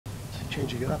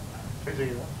changing it up. Changing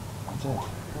it up. That's it.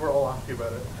 We're all asking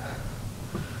about it.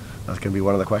 That's going to be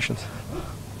one of the questions.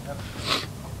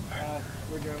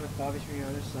 We're joined with Bobby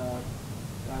Smyrniotis.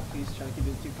 Please try to keep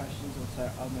it to 2 questions.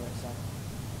 I'll know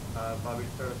it. Bobby,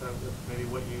 start us out with maybe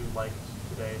what you liked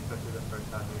today, especially the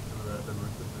first half, maybe some of the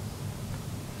ruthlessness.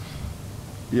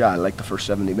 Yeah, I like the first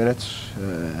 70 minutes.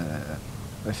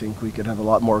 I think we could have a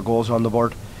lot more goals on the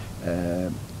board.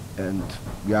 And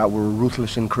yeah, we're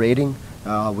ruthless in creating.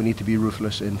 We need to be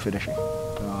ruthless in finishing.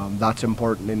 That's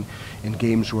important in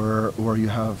games where you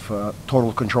have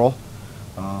total control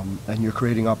and you're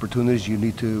creating opportunities. You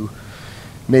need to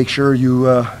make sure you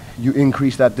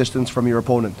increase that distance from your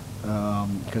opponent,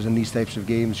 because in these types of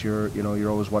games you're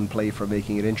always one play from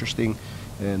making it interesting,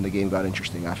 and the game got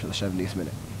interesting after the 70th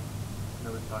minute. I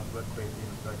know we've talked about Quasi in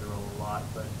the striker role a lot,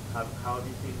 but how have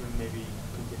you seen him maybe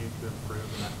continue to improve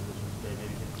in that position today?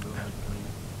 Maybe his movement when he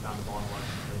found the ball in a lot of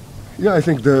space. Yeah, I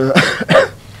think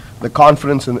the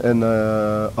confidence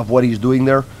of what he's doing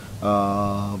there,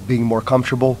 being more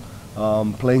comfortable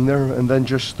playing there, and then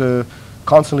just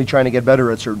constantly trying to get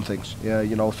better at certain things. Yeah,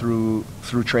 through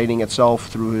training itself,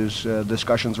 through his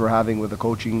discussions we're having with the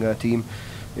coaching team.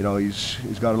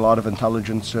 He's got a lot of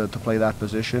intelligence to play that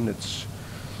position. It's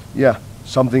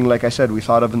something, like I said, we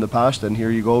thought of in the past, and here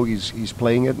you go. He's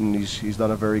playing it, and he's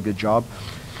done a very good job.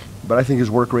 But I think his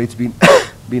work rate's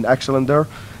been excellent there.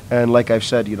 And like I've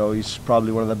said, he's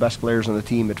probably one of the best players on the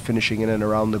team at finishing in and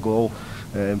around the goal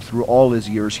through all his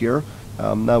years here.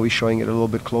 Now he's showing it a little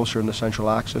bit closer in the central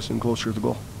axis and closer to the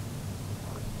goal.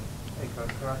 Hey, Coach,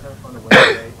 congrats on the win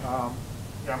today. I'm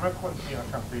not quite trying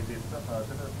to phrase this. It's a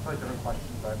slightly different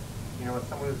question, but as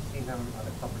someone who's seen him at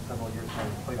the club for several years now,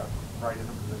 he's played a variety of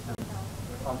different positions.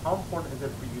 How important is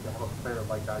it for you to have a player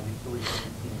like that, usually in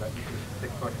your team, that you can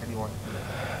stick to anyone?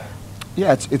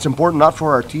 Yeah, it's important not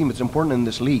for our team. It's important in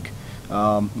this league.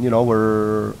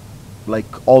 We're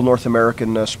like all North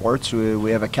American sports.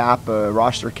 We have a cap, a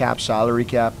roster cap, salary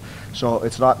cap. So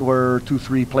it's not where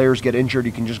 2-3 players get injured.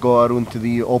 You can just go out into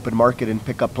the open market and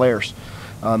pick up players.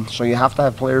 So you have to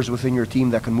have players within your team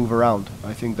that can move around.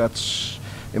 I think that's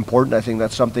important. I think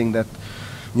that's something that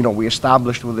we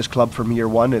established with this club from year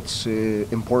one. It's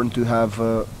important to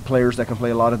have players that can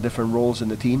play a lot of different roles in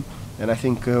the team. And I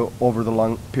think over the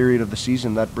long period of the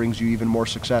season, that brings you even more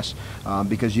success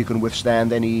because you can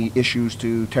withstand any issues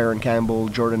to Terran Campbell,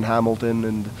 Jordan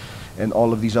Hamilton, and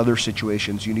all of these other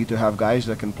situations. You need to have guys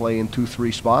that can play in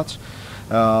 2-3 spots.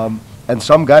 And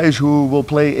some guys who will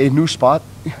play a new spot,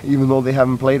 even though they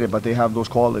haven't played it, but they have those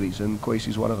qualities, and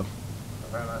Kwesi's one of them.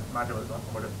 Imagine with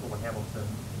Hamilton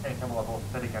and Campbell are both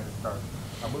sitting at the start.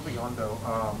 Moving on, though,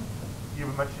 you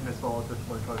mentioned as well, just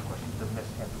one of the questions, the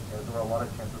missed chances. There were a lot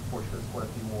of chances for sure to score a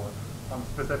few more.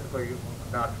 Specifically,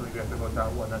 naturally, you have to vote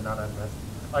that one and not a miss.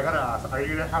 I gotta ask, are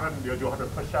you having do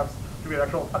 100 push-ups to be an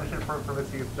actual punishment for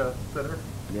missing the sitter?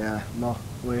 Yeah, no.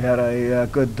 We had a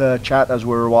good chat as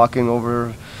we were walking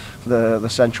over the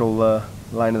central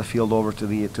line of the field over to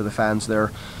the fans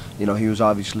there. He was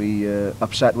obviously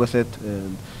upset with it,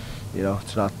 and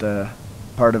it's not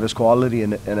part of his quality,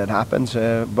 and it happens.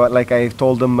 But like I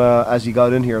told him as he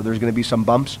got in here, there's going to be some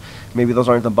bumps. Maybe those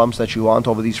aren't the bumps that you want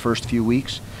over these first few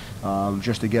weeks,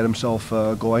 just to get himself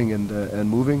going and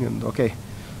moving. And okay,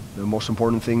 the most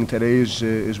important thing today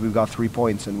is we've got 3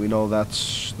 points, and we know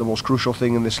that's the most crucial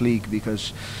thing in this league,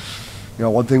 because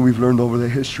one thing we've learned over the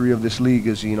history of this league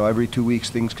is every 2 weeks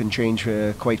things can change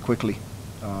quite quickly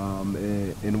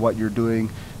in what you're doing.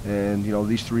 And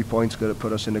these 3 points going to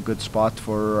put us in a good spot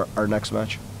for our next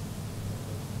match.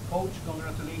 Coach,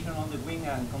 congratulations on the win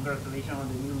and congratulations on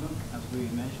the new look, as we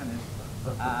mentioned.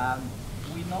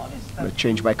 We noticed that I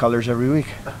change my colors every week.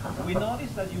 We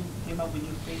noticed that you came up with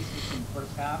new faces in the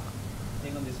first half.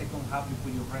 Then on the second half you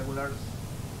put your regulars,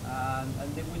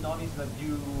 and then we noticed that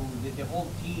the whole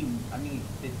team. I mean,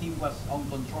 the team was on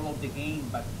control of the game,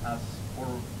 but as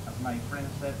my friend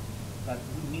said, that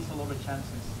we miss a lot of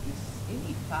chances.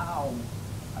 Any foul,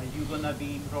 are you gonna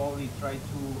be probably try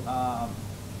to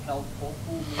help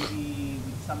Poku maybe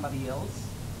with somebody else?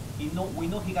 We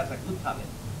know he has a good talent,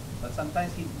 but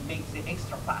sometimes he makes the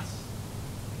extra pass.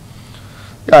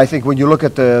 Yeah, I think when you look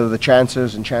at the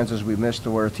chances we missed,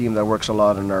 we're a team that works a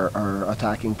lot on our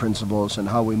attacking principles and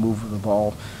how we move the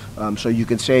ball. So you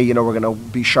can say we're gonna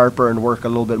be sharper and work a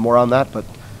little bit more on that, but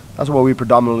that's what we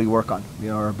predominantly work on.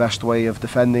 Our best way of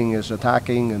defending is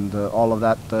attacking, and all of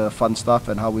that fun stuff,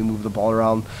 and how we move the ball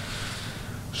around.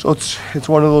 So it's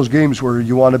one of those games where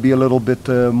you want to be a little bit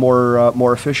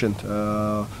more efficient.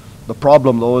 The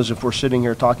problem, though, is if we're sitting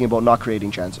here talking about not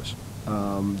creating chances.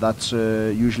 That's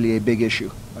usually a big issue,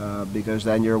 because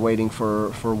then you're waiting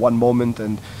for one moment,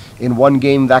 and in one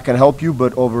game that can help you,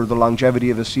 but over the longevity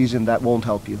of a season that won't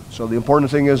help you. So the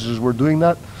important thing is we're doing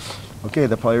that. Okay,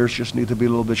 the players just need to be a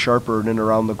little bit sharper in and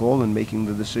around the goal and making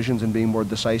the decisions and being more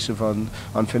decisive on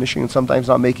finishing, and sometimes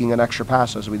not making an extra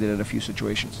pass as we did in a few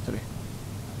situations today.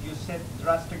 You said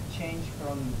drastic change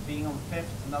from being on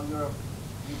fifth, now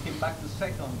you came back to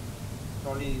second.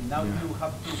 Probably now Yeah. you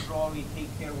have to probably take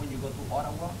care when you go to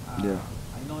Ottawa. Yeah.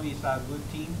 I know it's a good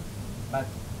team, but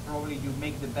probably you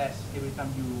make the best every time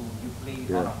you play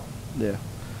Yeah. Ottawa. Yeah.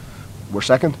 We're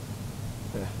second?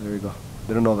 Yeah, there you go.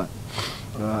 Didn't know that.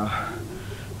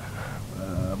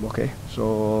 Okay,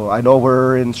 so I know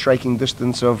we're in striking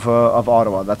distance of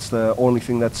Ottawa. That's the only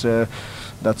thing that's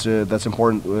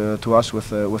important to us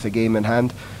with a game in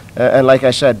hand. And like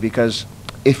I said, because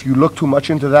if you look too much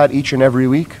into that each and every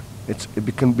week, it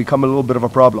can become a little bit of a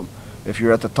problem. If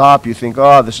you're at the top, you think,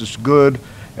 oh, this is good,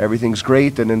 everything's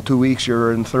great, and in 2 weeks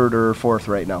you're in third or fourth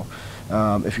right now.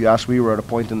 If you ask me, we're at a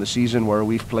point in the season where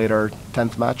we've played our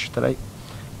 10th match today.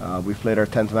 We've played our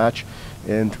 10th match,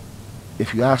 and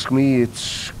if you ask me,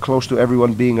 it's close to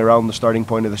everyone being around the starting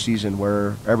point of the season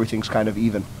where everything's kind of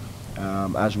even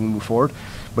as we move forward.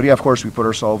 But yeah, of course, we put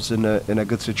ourselves in a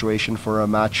good situation for a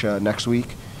match next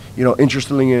week. You know,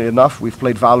 interestingly enough, we've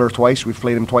played Valour twice. We've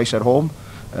played them twice at home.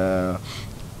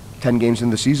 10 games in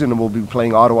the season, and we'll be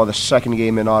playing Ottawa the second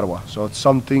game in Ottawa. So it's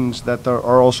some things that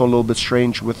are also a little bit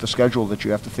strange with the schedule that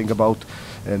you have to think about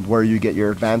and where you get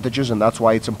your advantages, and that's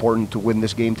why it's important to win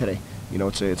this game today. You know,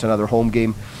 it's another home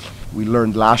game. We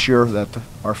learned last year that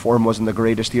our form wasn't the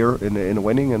greatest here in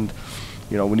winning, and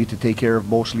you know, we need to take care of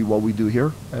mostly what we do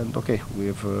here. And okay, we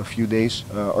have a few days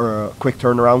or a quick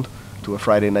turnaround to a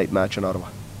Friday night match in Ottawa.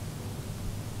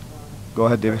 Go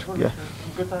ahead, David. Yeah.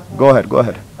 Good time? Go ahead.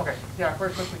 Okay. Yeah,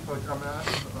 very quickly, Coach. I'm going to ask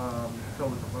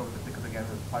Phil because, again,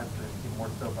 it applies to the team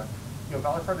more so. But, you know,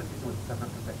 Valour started the season with 7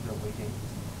 consecutive away games.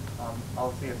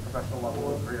 Obviously, at the professional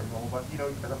level, it's very abnormal. But, you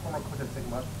know, as a former coach at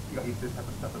Sigma, you got used to this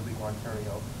type of stuff in League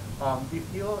Ontario. Do you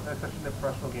feel, especially in the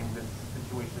professional game, this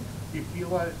situation, do you feel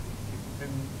that,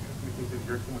 in the case of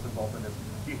your team was involved in this,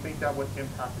 do you think that would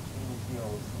impact the team's, you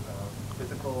know,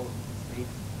 physical state,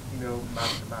 you know,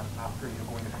 match to match after you're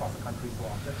going across the country so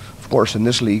often? Of course, in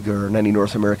this league or in any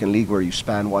North American league where you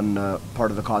span one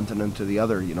part of the continent to the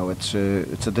other, you know, it's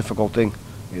a difficult thing.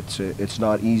 It's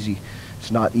not easy. It's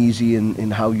not easy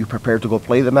in how you prepare to go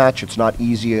play the match. It's not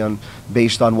easy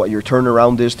based on what your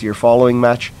turnaround is to your following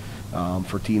match.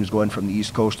 For teams going from the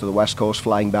East Coast to the West Coast,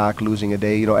 flying back, losing a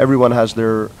day, you know, everyone has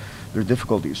their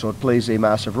difficulties. So it plays a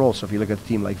massive role. So if you look at a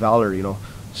team like Valour, you know,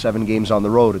 7 games on the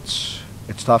road, it's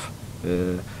tough.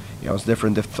 You know, it's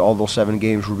different if all those 7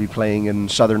 games will be playing in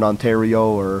southern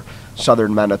Ontario or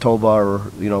southern Manitoba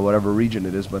or, you know, whatever region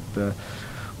it is, but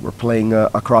we're playing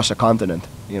across a continent.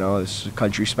 You know, this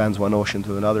country spans one ocean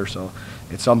to another, so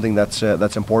it's something that's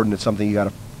important. It's something you got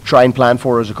to try and plan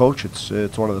for as a coach.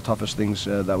 It's one of the toughest things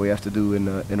that we have to do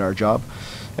in our job.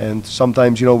 And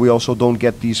sometimes, you know, we also don't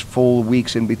get these full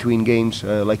weeks in between games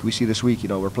like we see this week. You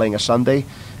know, we're playing a Sunday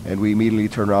and we immediately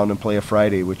turn around and play a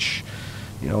Friday, which,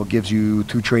 you know, gives you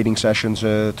 2 training sessions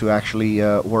to actually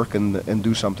work and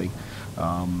do something,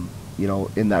 you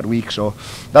know, in that week. So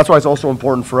that's why it's also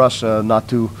important for us not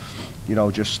to, you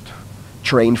know, just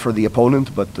train for the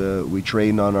opponent, but we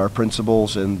train on our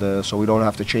principles, and so we don't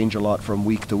have to change a lot from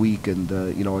week to week. And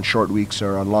you know, on short weeks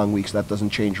or on long weeks, that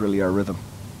doesn't change really our rhythm.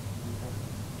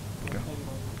 Okay.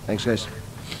 Thanks, guys.